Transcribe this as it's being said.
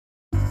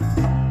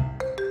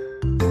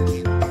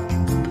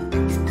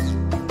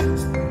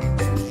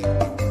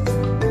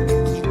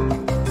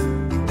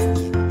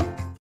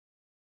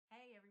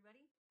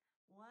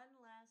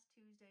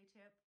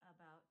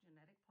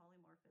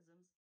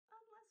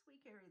we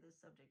carry this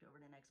subject over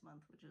to next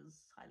month, which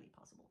is highly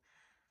possible.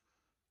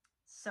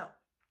 So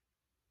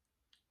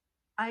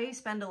I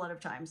spend a lot of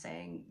time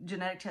saying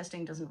genetic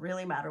testing doesn't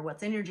really matter.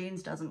 What's in your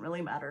genes doesn't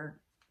really matter.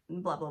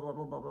 Blah, blah, blah,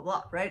 blah, blah, blah,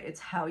 blah, right? It's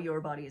how your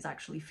body is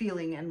actually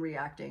feeling and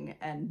reacting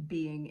and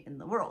being in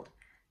the world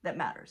that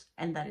matters.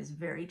 And that is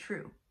very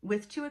true,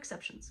 with two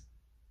exceptions.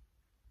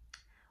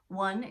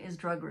 One is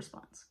drug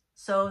response.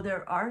 So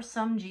there are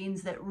some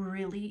genes that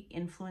really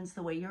influence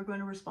the way you're going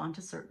to respond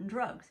to certain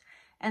drugs.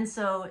 And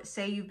so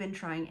say you've been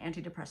trying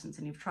antidepressants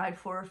and you've tried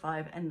 4 or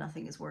 5 and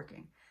nothing is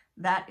working.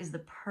 That is the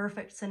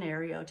perfect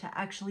scenario to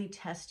actually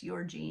test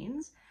your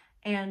genes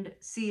and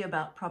see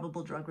about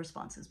probable drug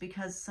responses,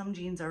 because some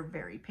genes are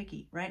very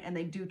picky, right? And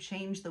they do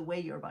change the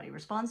way your body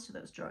responds to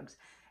those drugs.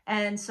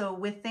 And so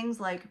with things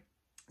like,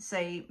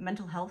 say,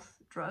 mental health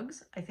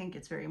drugs, I think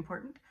it's very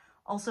important.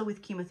 Also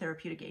with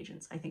chemotherapeutic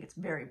agents, I think it's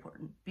very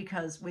important,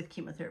 because with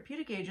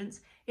chemotherapeutic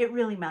agents, it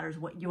really matters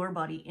what your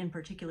body in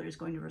particular is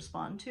going to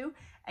respond to,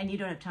 and you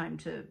don't have time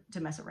to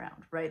mess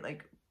around, right?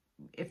 Like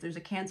if there's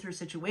a cancer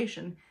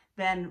situation,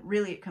 then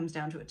really it comes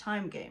down to a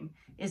time game.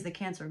 Is the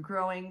cancer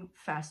growing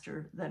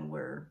faster than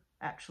we're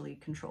actually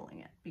controlling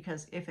it?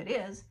 Because if it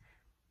is,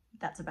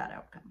 that's a bad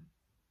outcome,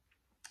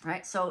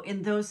 right? So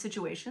in those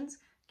situations,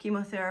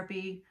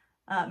 chemotherapy,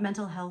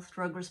 mental health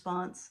drug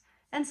response,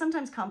 and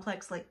sometimes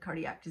complex like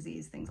cardiac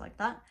disease, things like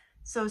that.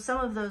 So some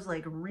of those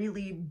like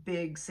really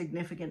big,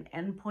 significant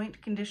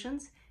endpoint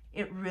conditions,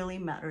 it really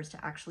matters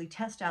to actually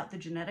test out the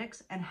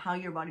genetics and how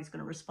your body's going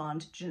to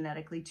respond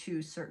genetically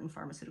to certain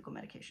pharmaceutical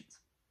medications.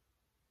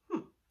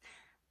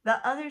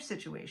 The other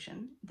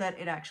situation that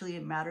it actually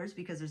matters,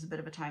 because there's a bit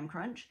of a time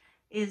crunch,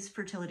 is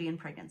fertility and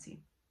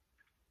pregnancy.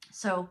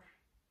 So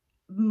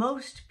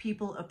most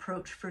people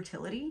approach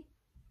fertility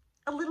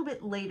a little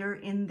bit later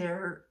in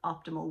their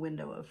optimal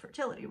window of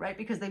fertility, right?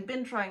 Because they've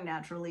been trying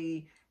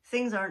naturally,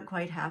 things aren't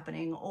quite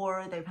happening,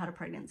 or they've had a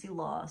pregnancy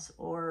loss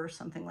or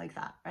something like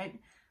that, right?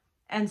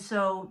 And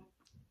so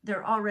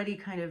they're already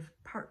kind of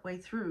partway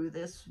through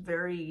this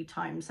very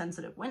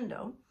time-sensitive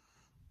window.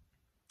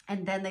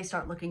 And then they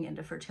start looking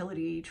into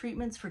fertility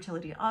treatments,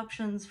 fertility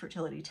options,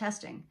 fertility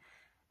testing.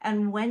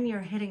 And when you're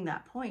hitting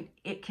that point,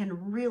 it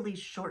can really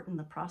shorten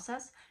the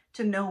process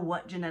to know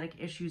what genetic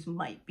issues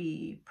might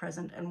be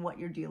present and what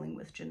you're dealing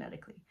with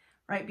genetically,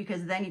 right?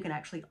 Because then you can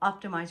actually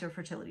optimize your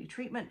fertility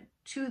treatment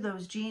to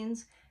those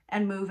genes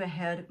and move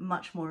ahead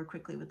much more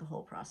quickly with the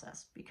whole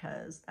process,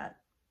 because that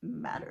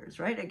matters,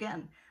 right?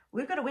 Again,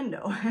 we've got a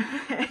window,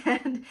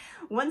 and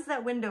once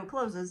that window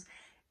closes,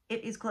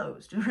 it is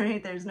closed,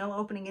 right? There's no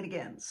opening it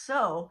again.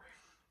 So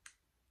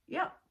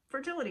yeah,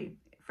 fertility.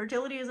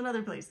 Fertility is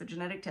another place that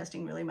genetic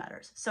testing really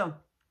matters. So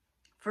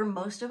for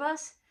most of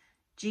us,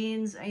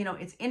 genes,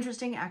 it's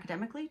interesting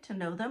academically to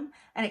know them,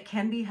 and it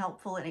can be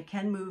helpful and it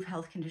can move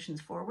health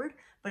conditions forward,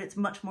 but it's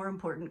much more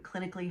important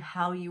clinically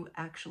how you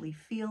actually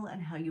feel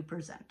and how you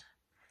present.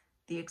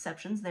 The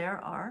exceptions there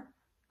are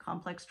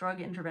complex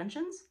drug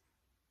interventions,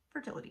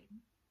 fertility.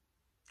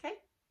 Okay,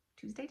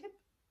 Tuesday tip.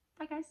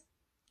 Bye guys.